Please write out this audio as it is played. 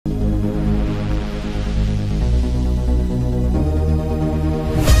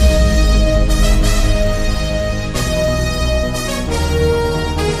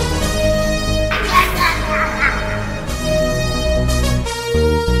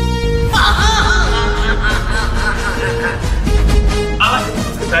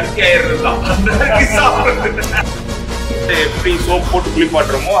Turkey ஆயிடுறதுதான். Turkey சாப்பிடுறது எப்படி soap போட்டு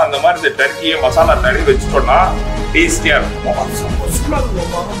குளிப்பாட்டுறோமோ அந்த மாதிரி இந்த டர்க்கியை மசாலா தடவி வச்சுட்டோம்னா டேஸ்டியா இருக்கும்.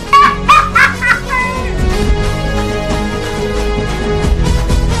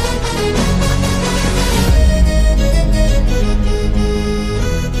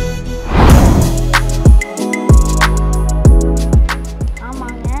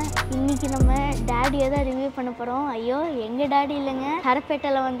 பண்ண போறோம். ஐயோ எங்க டாடி இல்லங்க,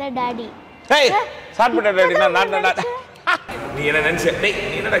 ஹரப்பேட்டல வந்த டாடி. ஏய் சார்பேட்டல டாடினா நான் நீ என்ன நினைச்ச? டேய்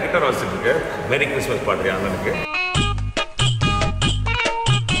நீ என்னடா கிட்டார் வாசிச்சிட்டு இருக்க? மேரி கிறிஸ்மஸ் பாடுறியா அண்ணனுக்கு?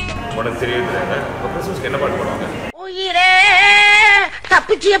 உனக்கு தெரியுதுல கிறிஸ்மஸ்க்கு என்ன பாட்டு பாடுவாங்க? உயிரே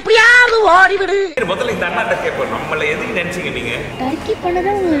தப்பிச்சு எப்படியாவது ஓடி விடு. முதல்ல இந்த அண்ணாட்ட கேட்போம், நம்மள எதுக்கு நினைச்சீங்க நீங்க? டர்க்கி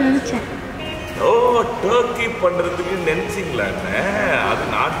பண்ணதான் நினைச்சேன். ஓ டர்க்கி பண்றதுக்கு நினைச்சீங்களா? அது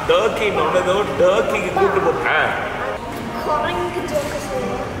நான் டர்க்கி நொன்னதோ டர்க்கிக்கு கூட்டு போட்டேன்.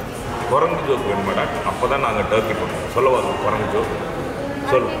 குரங்கு ஜோக் வேணுமாடா? அப்பதான் நாங்க டர்க்கி பண்ணுவோம். சொல்ல வரோம் குரங்கு ஜோக்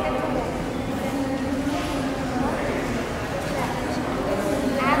சொல்லு.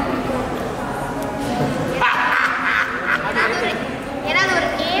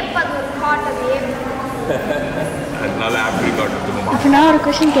 அதனால ஆப்ரிகாட் இருக்குமா? அப்ப நான் ஒரு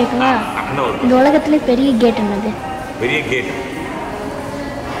क्वेश्चन கேட்கவா? இந்த உலகத்திலே பெரிய கேட் என்னது? பெரிய கேட்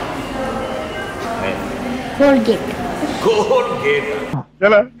கோல் கேட். கோல் கேட்.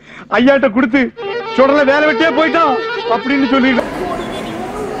 ஏல ஐயாட்ட கொடுத்து சுடல வேலை வெட்டியே போய்ட்டான் அப்படினு சொல்லிடு.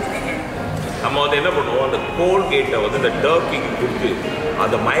 நம்ம வந்து என்ன பண்ணுவோம், அந்த கோல் கேட்டை வந்து இந்த டர்க்கிக்கு கொடுத்து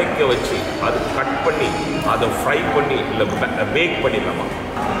அதை மயக்க வச்சு அதை கட் பண்ணி அதை ஃப்ரை பண்ணி இல்லை பேக் பண்ணிடலாமா?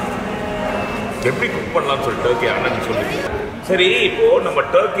 எப்படி குக் பண்ணலாம்னு சொல்லி டர்க்கி அண்ணன் சொல்லி. சரி இப்போ நம்ம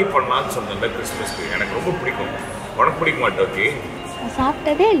டர்க்கி பண்ணலாம்னு சொன்னல கிறிஸ்மஸ்க்கு. எனக்கு ரொம்ப பிடிக்கும். உனக்கு பிடிக்குமா டர்க்கி?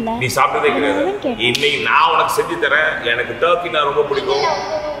 சாப்பிட்டதே இல்ல. நீ சாப்பிட்டதே கிடையாது. இன்னைக்கு நான் உனக்கு செஞ்சு தரேன். எனக்கு டர்க்கினா ரொம்ப பிடிக்கும்.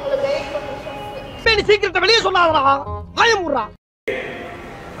 நீ சீக்கிரத்தை வெளியே சொல்லாதடா, பயமுறா.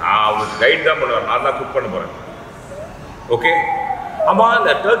 நான் உங்களுக்கு கைட் தான் பண்ணுவேன். நான் தான் குக் பண்ண போறேன். ஓகே? ஆமா,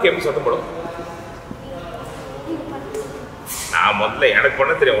 இந்த டர்க்கி எப்படி சத்தம் போடும்? நான் முதல்ல எனக்கு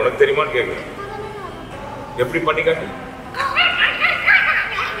பண்ண தெரியும், உனக்கு தெரியுமான்னு கேட்குறேன். எப்படி பண்ணி காட்டு?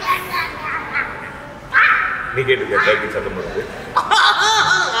 நீ கேட்டுக்க டர்க்கி சத்தம் போடுறது.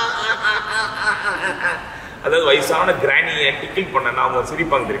 அதாவது வயசான கிராணியை டிக்கிள் பண்ணனா அவங்க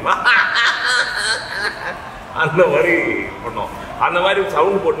சிரிப்பாங்க தெரியுமா? அந்த மாதிரி பண்ணோம். அந்த மாதிரி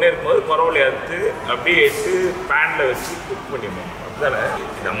சவுண்ட் போட்டுனே இருக்கும்போது பரவாயில்ல எடுத்து அப்படியே எடுத்து பேன்ல வச்சு குக் பண்ணிடணும். அப்படிதானே?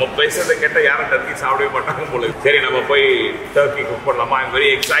 நம்ம பேசுறதை கேட்டால் யாரும் டர்க்கி சாப்பிடவே மாட்டாங்க போல. சரி நம்ம போய் டர்க்கி குக் பண்ணலாமா? I am very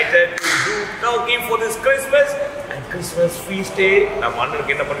excited to to Turkey for this Christmas and Christmas feast டே. நம்ம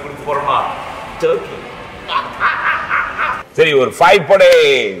அண்ணனுக்கு என்ன பண்ணி கொடுக்க போறோம்னா டர்க்கி. சரி ஒரு 5 படே.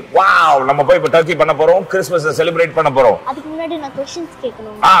 வாவ், நம்ம போய் இப்ப டர்க்கி பண்ண போறோம். கிறிஸ்மஸை செலிப்ரேட் பண்ண போறோம். அதுக்கு முன்னாடி நான் क्वेश्चंस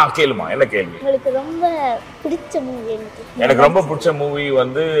கேட்கணும். கேளுமா. என்ன கேள்வி? உங்களுக்கு ரொம்ப பிடிச்ச மூவி என்னது? எனக்கு ரொம்ப பிடிச்ச மூவி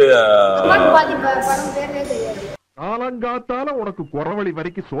வந்து படம் பேரே தெரியாது. காலங்காத்தால உனக்கு குறவழி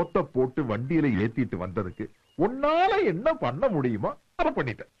வரைக்கும் சோத்த போட்டு வண்டியில ஏத்திட்டு வந்ததுக்கு உன்னால என்ன பண்ண முடியுமோ அதை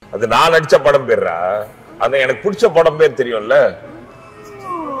பண்ணிட்டேன். அது நான் நடிச்ச படம் பேர்ரா. அது எனக்கு பிடிச்ச படம் பேர் தெரியும்ல?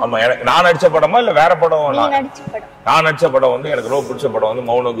 ஆமா, நான் நடிச்ச படமா இல்ல வேற படம்? நான் நடிச்ச படம் வந்து எனக்கு ரொம்ப பிடிச்ச படம் வந்து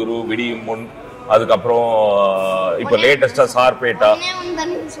மௌனகுரு, விடியும் முன், அதுக்கப்புறம் இப்ப லேட்டஸ்டா சார்பேட்டா.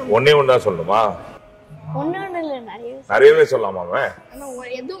 ஒன்னே ஒன்னு தான் சொல்லணுமா? நிறையவே சொல்லலாமா?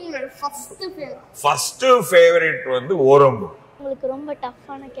 ஃபர்ஸ்ட் ஃபேவரட் வந்து ஓரம்பு. உங்களுக்கு ரொம்ப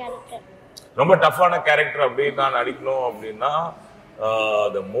டஃப்பான கேரக்டர்? ரொம்ப டஃப்பான கேரக்டர் அப்படின்னு நான் நடிக்கணும் அப்படின்னா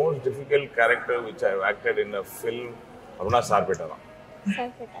the most difficult character which I have acted in a film அப்படின்னா சார்பேட்டா தான்.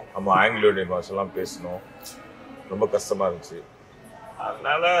 ஆமா, ஆங்கிலோ இண்டியன் எல்லாம் பேசணும். ரொம்ப கஷ்டமா இருந்துச்சு.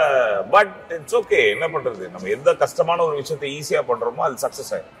 அதனால பட் இட்ஸ் ஓகே. என்ன பண்றது, நம்ம எந்த கஷ்டமான ஒரு விஷயத்தை ஈஸியா பண்றோமோ அது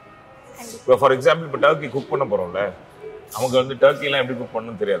சக்சஸ் ஆயிடும். இப்போ ஃபார் எக்ஸாம்பிள் இப்போ டர்க்கி குக் பண்ண போறோம்ல, நமக்கு வந்து டர்க்கி எல்லாம் எப்படி குக்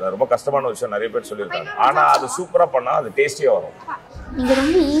பண்ணணும்னு தெரியாது. ரொம்ப கஷ்டமான விஷயம் நிறைய பேர் சொல்லியிருக்காங்க. ஆனா அது சூப்பரா பண்ணா அது டேஸ்டியா வரும். நீங்க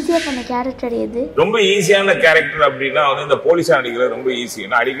ரொம்ப ஈஸியா பண்ண கேரக்டர் எது? ரொம்ப ஈஸியான கேரக்டர் அப்படின்னா வந்து இந்த போலீஸா நடிக்கிறது ரொம்ப ஈஸி.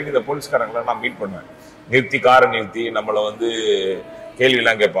 நான் அடிக்கடி இந்த போலீஸ்காரங்களை நான் மீட் பண்ணுவேன். காரை நிறுத்தி நம்மளை வந்து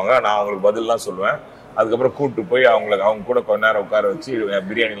கேள்வியெல்லாம் கேட்பாங்க. நான் அவங்களுக்கு பதிலெலாம் சொல்லுவேன். அதுக்கப்புறம் கூப்பிட்டு போய் அவங்க கூட கொஞ்ச நேரம் உட்கார வச்சு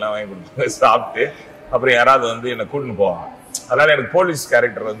பிரியாணிலாம் வாங்கி கொடுத்து சாப்பிட்டு அப்புறம் யாராவது வந்து என்னை கூட்டின்னு போவாங்க. அதனால எனக்கு போலீஸ்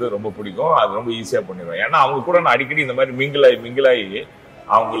கேரக்டர் வந்து ரொம்ப பிடிக்கும். அது ரொம்ப ஈஸியாக பண்ணிடுவேன். ஏன்னா அவங்க கூட நான் அடிக்கடி இந்த மாதிரி மிங்கிளாகி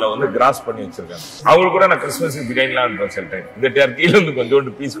அவங்கள வந்து கிராஸ் பண்ணி வச்சிருக்காங்க. அவங்களுக்கு கூட நான் கிறிஸ்மஸ்க்கு பிரியாணிலாம் அனுப்புவேன் சில டைம். இந்த டர்க்கில இருந்து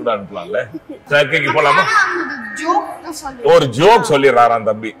கொஞ்சோண்டு பீஸ் கூட அனுப்பலாம்ல. டர்க்கிக்கு போலாமா? ஒரு ஜோக் சொல்லிடுறாராம்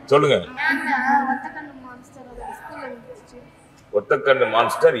தம்பி. சொல்லுங்க. ஒத்தக்கண்ணு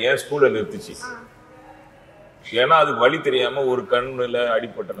மான்ஸ்டர் ஏன் ஸ்கூல்ல நிறுத்துச்சு? ஏன்னா அது வழி தெரியாம ஒரு கண்ணுல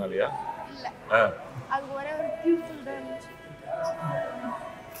அடிபட்டனாலயா?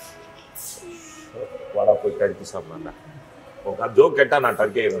 வாடா போய் டர்க்கி சாப்பிடலாம்டா. ஜோக் கேட்டா நான்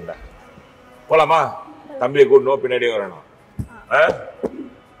டர்க்கி ஆயிடுவேன்டா. போலாமா? தம்பியை கூட்டணும், பின்னாடியே வரணும்.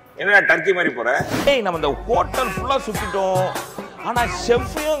 என்ன டர்க்கி மாதிரி போற? ஏய், நம்ம இந்த ஹோட்டல் ஃபுல்லா சுத்திட்டோம். ஆனா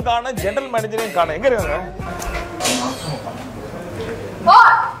ஷெஃப்பையும் காணோம், ஜெனரல் மேனேஜரையும் காணோம். எங்க இருக்காங்க?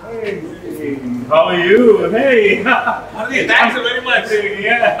 How are you? Hey. Thanks very much.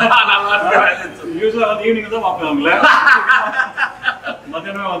 Usually on evening தான் பாப்பீங்களா?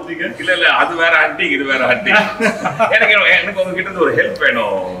 மத்தியானமே வந்தீங்க? இல்ல அது வேற ஹண்டிங், இது வேற ஹண்டிங். எனக்கு உங்ககிட்ட இருந்து ஒரு ஹெல்ப்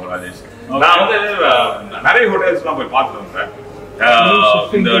வேணும் ராஜேஷ். நான் வந்து நிறைய ஹோட்டல்ஸ்லாம் போய் பார்த்துட்டு வந்தேன்.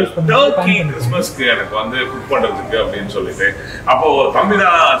 இந்த டர்க்கி கிறிஸ்மஸ்க்கு எனக்கு வந்து குக் பண்றதுக்கு அப்படின்னு சொல்லிட்டு, அப்போ தம்பி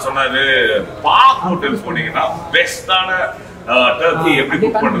தான் சொன்னாரு, பாக் ஹோட்டல்ஸ் போனீங்கன்னா பெஸ்டான டர்க்கி எப்படி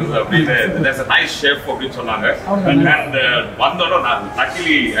குக் பண்றது அப்படின்னு, there's a nice chef அப்படின்னு சொன்னாங்க. And வந்தோட நான்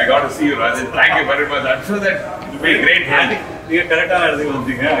luckily I got to see you Rajesh. Thank you very much. I'm sure that it will be a great help. நீங்க கரெக்டான இடத்துக்கு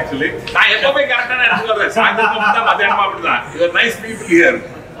வந்தீங்க. Actually நான் எப்பவுமே கரெக்டான இடத்துக்கு வரேன். சாயந்தரம் தான் மத்தியானமா அப்படிதான். You are nice people here.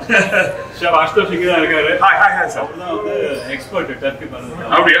 Chef Ashutosh இங்க தான் இருக்காரு. Hi sir. அவர்தான் வந்து எக்ஸ்பர்ட் டர்க்கி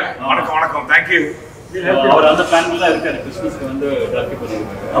பண்றது. அப்படியா? வணக்கம். Thank you. அவர் அந்த பிளான்ல தான் இருக்காரு. கிறிஸ்மஸ்க்கு வந்து டர்க்கி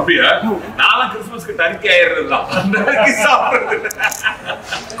பண்ணுவாங்க. அப்படியா? நாளை கிறிஸ்மஸ்க்கு டர்க்கி ஆயிடுறதுதான். டர்க்கி சாப்பிடுறது.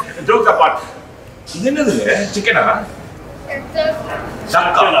 Joke abort. இது என்னது? சிக்கனா?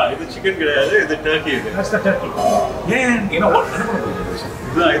 சக்கா. இது சிக்கன் கிடையாது, இது டர்க்கி. இது ஏன் என்ன பண்ணுறது?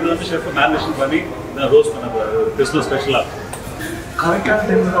 இது வந்து ஷெஃப் மேரினேஷன் பண்ணி இதான் ரோஸ்ட் பண்ண போறாரு கிறிஸ்மஸ் ஸ்பெஷலா. கரெக்டான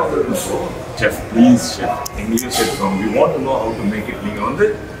டைம்ல தான் வந்துருக்கோம். செஃப் ப்ளீஸ் செஃப், எங்கேயும் chef we want to know how to make it. நீங்க வந்து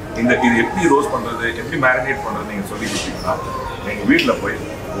இது எப்படி ரோஸ்ட் பண்றது, எப்படி மேரினேட் பண்றது நீங்க சொல்லி கொடுத்தீங்கன்னா எங்க வீட்டுல போய்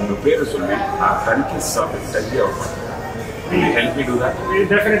உங்க பேரை சொல்லி நான் டர்க்கி சாப்பிட்டு டர்க்கி ஆகும். Will you help me do that?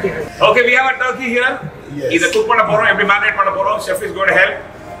 Definitely. Okay, we have a turkey here. இத குக் பண்ண போறோம், எப்படி மேரினேட் பண்ண போறோம். Chef is going to help.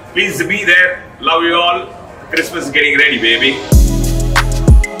 Please be there. Love you all. Christmas is getting ready, baby.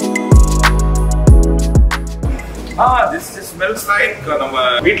 This smells like நம்ம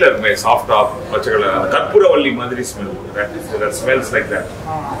வீட்ல இருக்க சாஃப்டா பச்சைக்கல கற்பூரவள்ளி மாதிரி smell. That smells like that.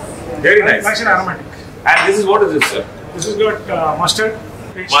 Very nice. Nice and aromatic. And this is what is this, sir? This is got mustard.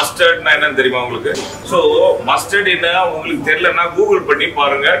 மஸ்டர்ட்னா என்னன்னு தெரியுமா உங்களுக்கு? So mustard என்ன உங்களுக்கு தெரியலன்னா கூகுள் பண்ணி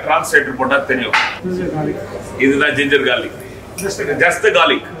பாருங்க, டிரான்ஸ்லேட்டர் போட்டா தெரியும். இதுதான் ginger garlic. Just the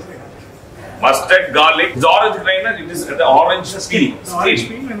garlic. Mustard, garlic. It's orange grain, it is the orange skin. Orange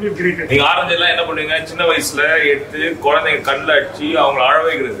skin and we've grated. நீங்க ஆரஞ்சு எல்லாம் என்ன பண்ணுவீங்க, சின்ன வயசுல எடுத்து குழந்தைங்க கண்ணில் அடிச்சு அவங்களை அழ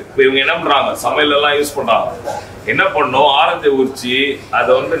வைக்கிறது. இப்போ இவங்க என்ன பண்றாங்க, சமையல் எல்லாம் யூஸ் பண்றாங்க. என்ன பண்ணும், ஆரஞ்சை உரிச்சு அதை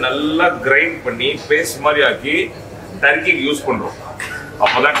வந்து நல்லா கிரைண்ட் பண்ணி பேஸ்ட் மாதிரி ஆக்கி டர்க்கிக்கு யூஸ் பண்றோம்.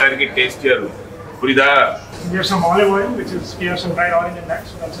 அப்பதான் டர்க்கி டேஸ்டியா இருக்கும். புரியுதா? We have some olive oil, which is we have some dried orange in that,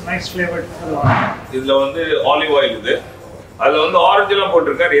 so that's a nice flavor for the oil. இதுல வந்து ஆலிவ் ஆயில் இது. அதுல வந்து ஆரஞ்சு எல்லாம்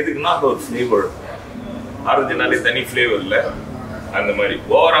போட்டிருக்காரு. எதுக்குன்னா அது ஒரு ஃபிளேவர். ஆரஞ்சுனாலே தனி ஃபிளேவர் இல்ல. அந்த மாதிரி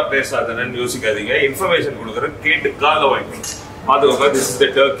ஓவரா பேசாதன்னு யோசிக்காதீங்க. இன்ஃபர்மேஷன் கொடுக்குறேன், கேட்டு கால வாங்கிக்கணும். பாத்துக்கோங்க. This is the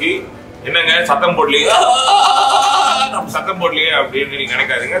Turkey. என்னங்க சத்தம் போடலையே, சத்தம் போடலையே அப்படின்னு நீங்க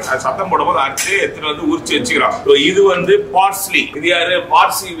நினைக்காதீங்க. சத்தம் போடும்போது அரைச்சு எடுத்துட்டு வந்து உரிச்சு வச்சுக்கிறோம். இது வந்து பார்ஸ்லி. இது யாரு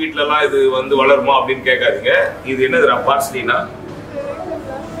பார்ஸ்லி வீட்டுல எல்லாம் இது வந்து வளருமா அப்படின்னு கேட்காதீங்க. இது என்னதுடா பார்ஸ்லினா?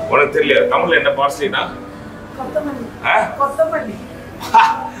 உனக்கு தெரியல தமிழ்ல என்ன பார்ஸ்லினா?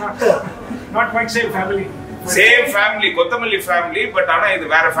 Not quite same family. Same family, கொத்தமல்லி ஃபேமிலி. பட் ஆனா இது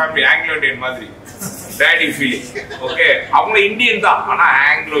வேற ஃபேமிலி, ஆங்கிலோ இண்டியன் மாதிரி. Daddy feeling. ஓகே, அவங்க இந்தியன் தான், ஆனா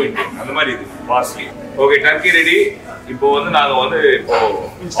ஆங்கிலோ இண்டியன் அந்த மாதிரி இது பார்ஸ்லி. Okay, Turkey ready. இப்போ வந்து நாங்க வந்து இப்போ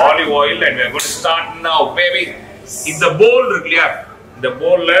olive oil and we are going to start now baby. இந்த போல் இருக்கு இல்லையா, இந்த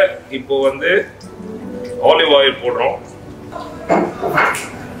போல்ல இப்போ வந்து ஆலிவ் ஆயில் போடுறோம்.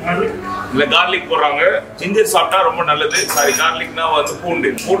 இல்ல garlic போடுறாங்க. ஜிஞ்சர் சாப்பிட்டா ரொம்ப நல்லது. சாரி, garlicனா வந்து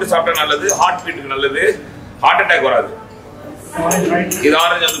பூண்டு சாப்பிட்டா நல்லது. ஹார்ட் பீட்டுக்கு நல்லது, ஹார்ட் அட்டாக் வராது. இது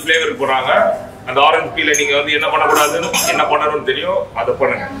ஆரஞ்சு அந்த ஃபிளேவருக்கு போடுறாங்க. அந்த ஆரஞ்சு பீல நீங்க வந்து என்ன பண்ணக்கூடாதுன்னு, என்ன பண்ணணும்னு தெரியும், அதை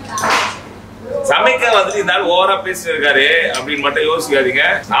பண்ணுங்க. சமைக்க வந்து இருந்தாலும் ஓவரா பேசிட்டு இருக்காரு அப்படின்னு மட்டும் யோசிக்காதீங்க.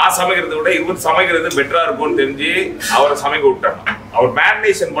 நான் சமைக்கிறத விட இவர் சமைக்கிறது பெட்டரா இருக்கும்னு தெரிஞ்சு அவரை சமைக்க விட்டாங்க. அவர்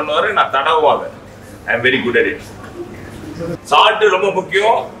மேரினேஷன் பண்ணுவாரு, நான் தடவாங்க. I am very good at it. Salt ரொம்ப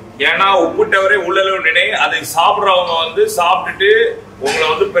முக்கியம். ஏன்னா உப்புட்டவரே உள்ளளவு நினை. அதை சாப்பிடுறவங்க வந்து சாப்பிட்டுட்டு உங்களை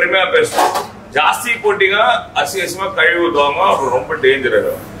வந்து பெருமையா பேசணும். ஜாஸ்தி போட்டீங்க அசிங்கமா கழுவி ஊற்றுவாங்க, அப்புறம் ரொம்ப டேஞ்சர்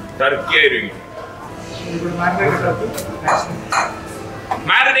ஆகும். டர்க்கி ஆயிருவீங்க.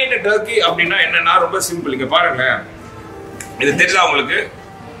 மேரினேட்டட் டர்க்கி அப்படின்னா என்னன்னா ரொம்ப சிம்பிள். இங்க பாருங்க, இது தெரியுதா உங்களுக்கு?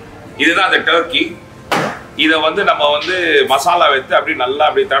 இதுதான் அந்த டர்க்கி. இதை வந்து நம்ம வந்து மசாலா வைத்து அப்படி நல்லா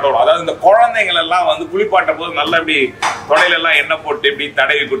அப்படி தடவணும். அதாவது இந்த குழந்தைங்கள் எல்லாம் வந்து குளிப்பாட்டும் போது நல்லா இப்படி தொடையில எல்லாம் எண்ணெய் போட்டு இப்படி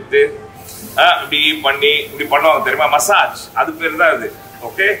தடவி கொடுத்து இப்படி பண்ணி இப்படி பண்ணுவாங்க தெரியுமா, மசாஜ். அது பேர் தான் இது.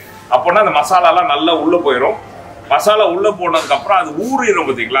 ஓகே, அப்போனா அந்த மசாலா எல்லாம் நல்லா உள்ள போயிடும். மசாலா உள்ள போனதுக்கு அப்புறம் அது ஊறிடும்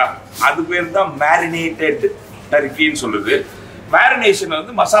பாத்தீங்களா, அது பேர் தான் மேரினேட்டட் டர்க்கின்னு சொல்லுது. மேரினேஷன்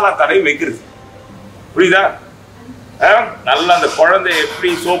வந்து மசாலா தடவி வைக்கிறது, புரியுதா? நல்லா அந்த குழந்தை எப்படி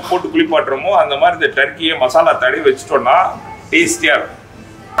சோப் போட்டு குளிப்பாட்டுறோமோ அந்த மாதிரி இந்த டர்க்கியை மசாலா தடவி வச்சுட்டோம்னா டேஸ்டியா இருக்கும்.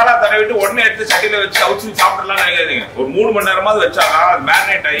 மசாலா தடவிட்டு உடனே எடுத்து சட்டியில வச்சு அவுச்சு சாப்பிடலாம் நினைக்காதீங்க. ஒரு 3 மணி நேரமாவது வச்சாதான் அது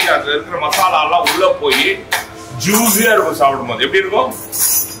மேரினேட் ஆகி அதுல இருக்கிற மசாலா எல்லாம் உள்ள போய் ஜூஸியா இருக்கும். சாப்பிடும்போது எப்படி இருக்கும்?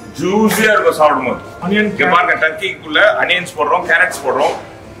 ஜூஸியா இருக்கும் சாப்பிடும்போது. பாருங்க, டர்க்கிக்குள்ள அனியன்ஸ் போடுறோம், கேரட்ஸ் போடுறோம்,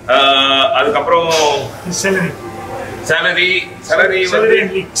 அதுக்கப்புறம் செலரி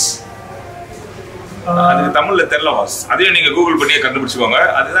அதுக்கு தமிழ்ல தெரியல வாஸ், அதையும் நீங்க கூகுள் பண்ணியே கண்டுபிடிச்சுக்கோங்க.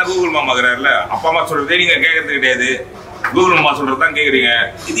 அதுதான் கூகுள் மாமாக்குறாருல, அப்பா அம்மா சொல்றதே நீங்க கேட்கறது கிடையாது, கூகுள் மாமா சொல்றதுதான் கேக்குறீங்க.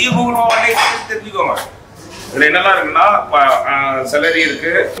 இதையும் கூகுள் மாமா தெரிஞ்சுக்கோங்க. இதுல என்னெல்லாம் இருக்குன்னா செலரி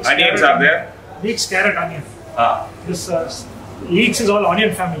இருக்கு, onions R there, leeks, carrot, onion. This leeks is all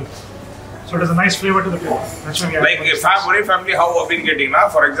onion family, so it has a nice flavor to the food. That's why we like a family. How அப்படின்னு கேட்டீங்கன்னா,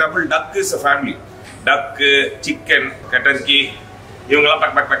 for example, duck is a family. duck, chicken, turkey, இவங்கெல்லாம்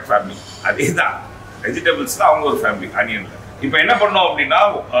buck family. அதேதான் vegetables தான் அவங்க ஒரு family ஆனியன்ல. இப்போ என்ன பண்ணோம் அப்படின்னா,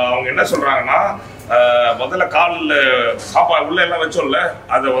 அவங்க என்ன சொல்றாங்கன்னா, முதல்ல காலில் சாப்பாடு உள்ள எல்லாம் வச்சோம்ல,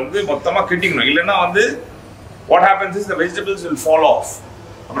 அதை வந்து மொத்தமா கட்டிக்கணும். இல்லைன்னா வந்து what happens is the vegetables will fall off.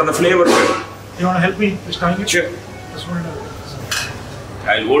 அப்புறம் the flavor will. You want to help me with tying it? Sure.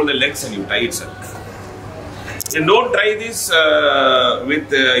 I'll hold the legs and you tie it, sir. And don't try this with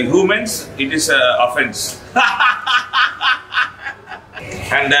humans. It is offense.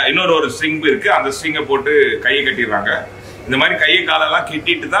 And இன்னொரு ஒரு string இருக்கு, அந்த ஸ்ட்ரிங்கை போட்டு கையை கட்டிடுறாங்க. இந்த மாதிரி கையை காலெல்லாம்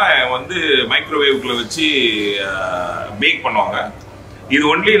கட்டிட்டு தான் வந்து மைக்ரோவேவ்க்குள்ள வச்சு பேக் பண்ணுவாங்க. இது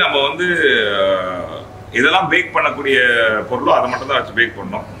ஒன்லி நம்ம வந்து இதெல்லாம் பேக் பண்ணக்கூடிய பொருளோ அதை மட்டும் தான் வச்சு பேக்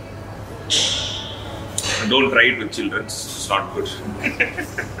பண்ணோம். Don't try it with children. It's not good.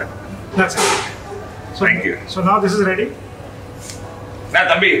 That's it. So, thank you. So now this is ready. Na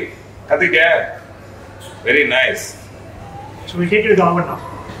thambi, kathikya. Very nice. So we take it to the oven now.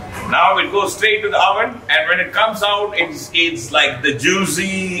 Now it goes straight to the oven, and when it comes out, it's like the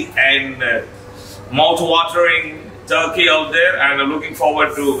juicy and mouth-watering turkey out there, and I'm looking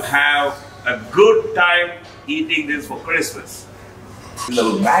forward to have a good time eating this for Christmas. இந்த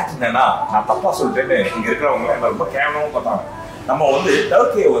ஒரு mat என்னன்னா, நான் தப்பா சொல்லிட்டேன்னு இங்க இருக்கிறவங்க என்ன ரொம்ப கேவலமா பார்த்தாங்க. நம்ம வந்து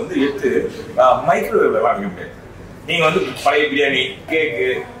டர்க்கியை வந்து எடுத்து மைக்ரோவேவ்ல எல்லாம் வைக்க முடியாது. நீங்க வந்து பழைய பிரியாணி, கேக்கு,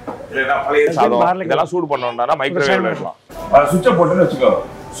 இல்லைன்னா பழைய சாதம் இதெல்லாம் சூடு பண்ணோம்னா மைக்ரோவேவ்ல வைக்கலாம். சுவிட்சை போட்டுன்னு வச்சுக்கோ,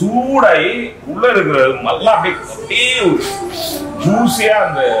 சூடாகி உள்ள இருக்கிறது நல்லா அப்படியே ஜூஸியா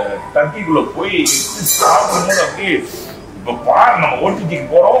அந்த டர்க்கிக்குள்ள போய் சாப்பிடும்போது அப்படியே. இப்ப பாரு, நம்ம ஓடிடிக்கு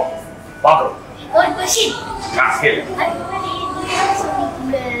போறோம், பாக்குறோம்.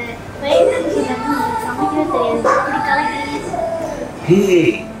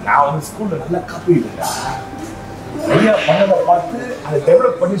 நான் வந்து ஸ்கூல்ல நல்லா காப்பி இருக்கா, ஐயா பண்ணதை பார்த்து அதை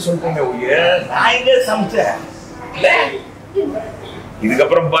டெவலப் பண்ணி சொல்றீங்க. நான் எங்க சமைச்சேன்.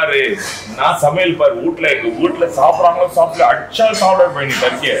 இதுக்கப்புறம் பாரு, நான் சமையல் பாரு, எங்க வீட்டுல சாப்பிடறாங்களோ சாப்பிடல, அடிச்சா சாப்பிட பண்ணி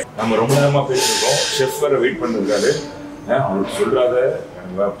டர்க்கிய. நம்ம ரொம்ப நேரமா பேசிருக்கோம். ஷெஃப் வேற வெயிட் பண்ணிருக்காரு. அவருக்கு சொல்றாத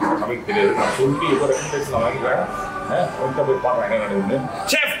எனக்கு சமைக்க தெரியாது, நான் சொல்லி இப்போ ரெக்கமெண்டேஷன் நான் வாங்கிக்கிறேன். போய் பாருங்க என்ன நடக்குது.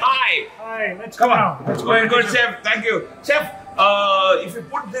 Chef, hi. Hi, let's come on. Let's go. Good, chef. Thank you, chef. If you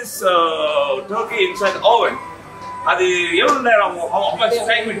put this turkey inside the oven, அது எவ்வளவு நேரம், how much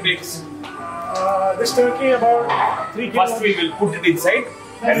time it takes? This turkey about 3 kilos. First we will put it inside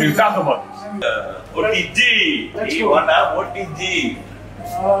and we'll talk about it. OTG. You want OTG?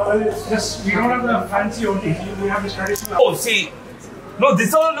 Just we don't have the fancy OTG. We have this traditional. Oh, see. No,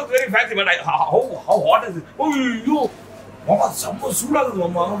 this all looks very fancy, but how hot is it? Oh, you. Mama, samma சூடாகுது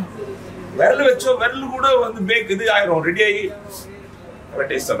மாமா. விரல் வெச்சோ விரல் கூட வந்து back இது ஆயிரும், ready ஆகி. நல்லா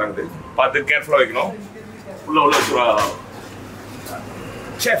டேஸ்டா இருக்குது. பார்த்து கேர்ஃபுல்லா வைக்கணும். உள்ள சூடா.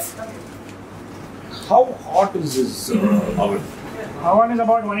 Chef, how hot is this oven? Oven is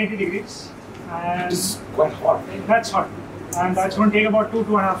about 180 degrees. And it's quite hot. That's hot. And that's going to take about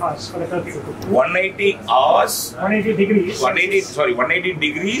 2.5 hours for the turkey to cook. 180 hours? 180 degrees. 180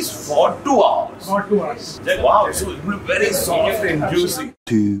 degrees for 2 hours. For 2 hours. Wow, so it will be very soft and juicy.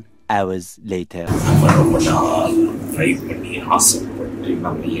 2 hours later. ரொம்ப நாள் try பண்ணி ஆசைப்பட்டு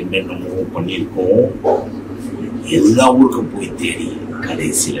நம்ம என்னென்னமோ பண்ணியிருக்கோம். எல்லா ஊருக்கும் போய் தேடி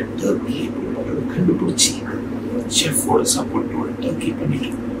கடைசியில டர்க்கி கண்டுபிடிச்சி ஷெஃபோட சப்போர்ட்டோட டர்க்கி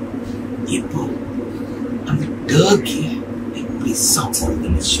பண்ணிட்டோம். இப்போ அந்த டர்க்கியை எப்படி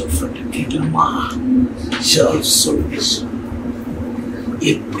சாப்பிடுறதுன்னு ஷெஃப்ட்ட கேட்கலாமா? ஷெஃப் சொல்லுங்க,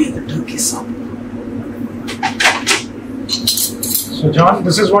 எப்படி அந்த டர்க்கி சாப்பிடும்? So John,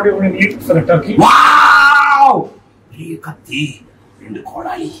 this is what you're going to need for the turkey. Wow! பெரிய கத்தி, 2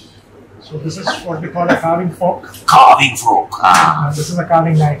 கோடாலி, So this is what we call a carving fork. Carving fork. And this is a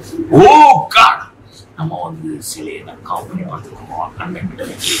carving knife. Oh God! நம்ம வந்து சிலையை காவ் பண்ணி பார்த்துக்கோம்.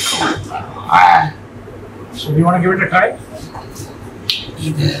 So do you want to give it a try?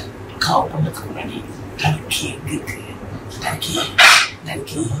 இது காவ் பண்ணதுக்கு முன்னாடி Turkey இருக்கு. டர்க்கி.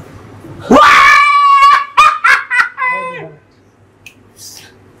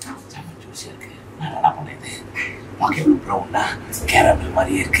 நல்லா பண்ணது. பாக்கெட் ப்ரௌன்னா கேரமல்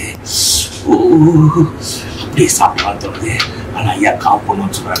மாதிரி இருக்கு. அப்படியே சாப்பிடலாம் தோணுது. ஆனா ஐயா காவ்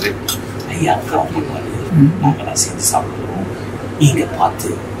பண்ணுன்னு சொல்றாரு. ஐயா காவ் பண்ணுவாரு. நாங்களாம் சேர்ந்து சாப்பிடுவோம். நீங்க பார்த்து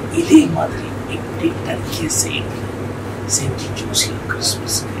இதே மாதிரி எப்படி டர்க்கியை செய்யணும் செஞ்சு ஜூஸியா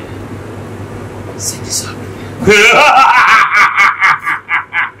கிறிஸ்மஸ்க்கு செஞ்சு சாப்பிடுங்க.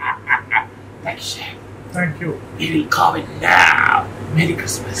 Thank you. We will carve it now. Merry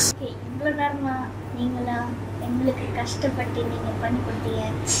Christmas. இவ்வளோ நேரமா நீங்களா எங்களுக்கு கஷ்டப்பட்டு நீங்கள் பண்ணி கொடுத்தீங்க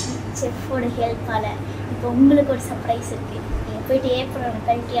செஃப்போட ஹெல்ப்பால். இப்போ உங்களுக்கு ஒரு சர்ப்ரைஸ் இருக்குது. நீங்கள் போயிட்டு ஏப்ரல்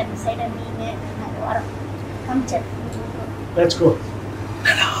கழட்டி அந்த சைடை நீங்கள் நாங்கள் வரோம். Come chef. Let's go.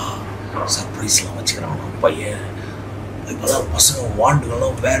 சர்ப்ரைஸ்லாம் வச்சுக்கிறான் பையன். இப்போதான் பசங்க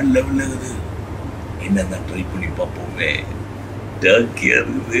வாண்டுகளும் வேற லெவலில் இருக்குது. என்னென்ன ட்ரை பண்ணி பார்ப்போமே. டர்க்கி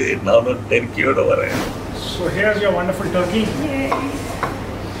இருக்குது. நானும் டர்க்கியோட வரேன். So here's your wonderful turkey. Yay.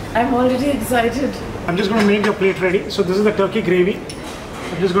 I'm already excited. I'm just going to make your plate ready. So this is the turkey gravy.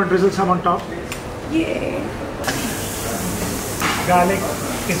 I'm just going to drizzle some on top. Yay. Garlic,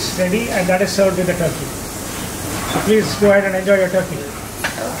 it's ready and that is served with the turkey. So please go ahead and enjoy your turkey.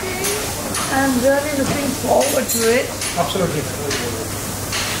 Okay. I'm really looking forward to it. Absolutely.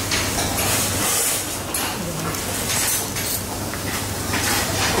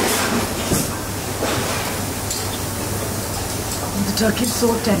 The turkey is so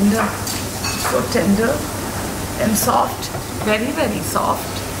tender and soft, very, very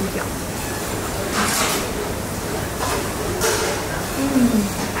soft. Yeah.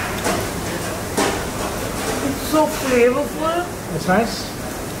 It's so flavorful That's nice.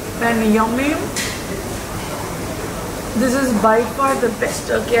 and yummy. This is by far the best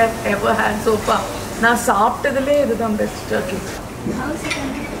turkey I've ever had so far. Now, saaptadile idu the best turkey.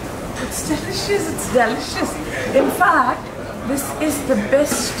 It's delicious. In fact, this is the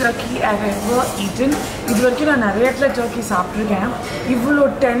best turkey I've ever eaten. This is the best turkey I've ever eaten.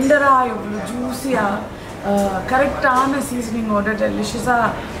 It's tender, it's juicy, correct seasoning, delicious. I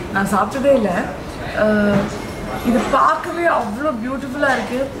haven't eaten it. This is beautiful.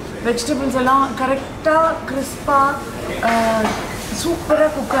 Vegetables are correct, crisp, super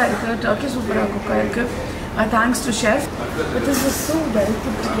cooked. Turkey super cooked. Thanks to chef. But this is so well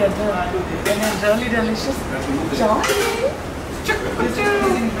put together and it's really delicious. John?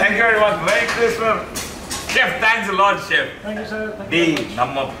 Thank you very much. Merry Christmas. Chef, thanks a lot, Chef. Thank you, sir. Hey,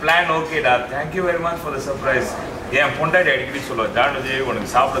 our plan okay da. Thank you very much for the surprise. என் பொண்டாட்டி அடிக்கடி சொல்லுவா, John Vijay உனக்கு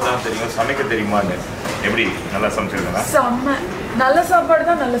சாப்பிட தான் தெரியும், சமைக்க தெரியுமான்னு. எப்படி நல்லா சமைச்சிருக்கா? செம்ம. நல்ல சாப்பாடு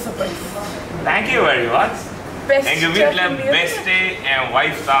தான் நல்ல surprise. Thank you very much. எங்க வீட்ல பெஸ்ட் என்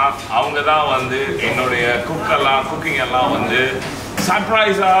வைஃப் தான். அவங்க தான் வந்து என்னுடைய குக்கிங் எல்லாம் வந்து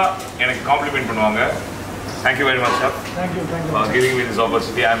சர்ப்ரைஸா எனக்கு காம்ப்ளிமெண்ட் பண்ணுவாங்க. Thank you very much, sir. Thank you. For giving me this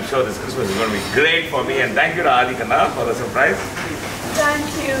opportunity. I'm sure this Christmas is going to be great for me. And thank you to Adi Kanna for the surprise. Thank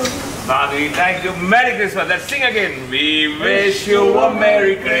you. Madhuri, thank you. Merry Christmas. Let's sing again. We wish you a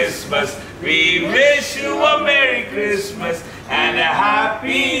Merry Christmas. We wish you a Merry Christmas and a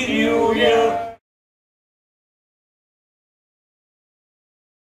Happy New Year.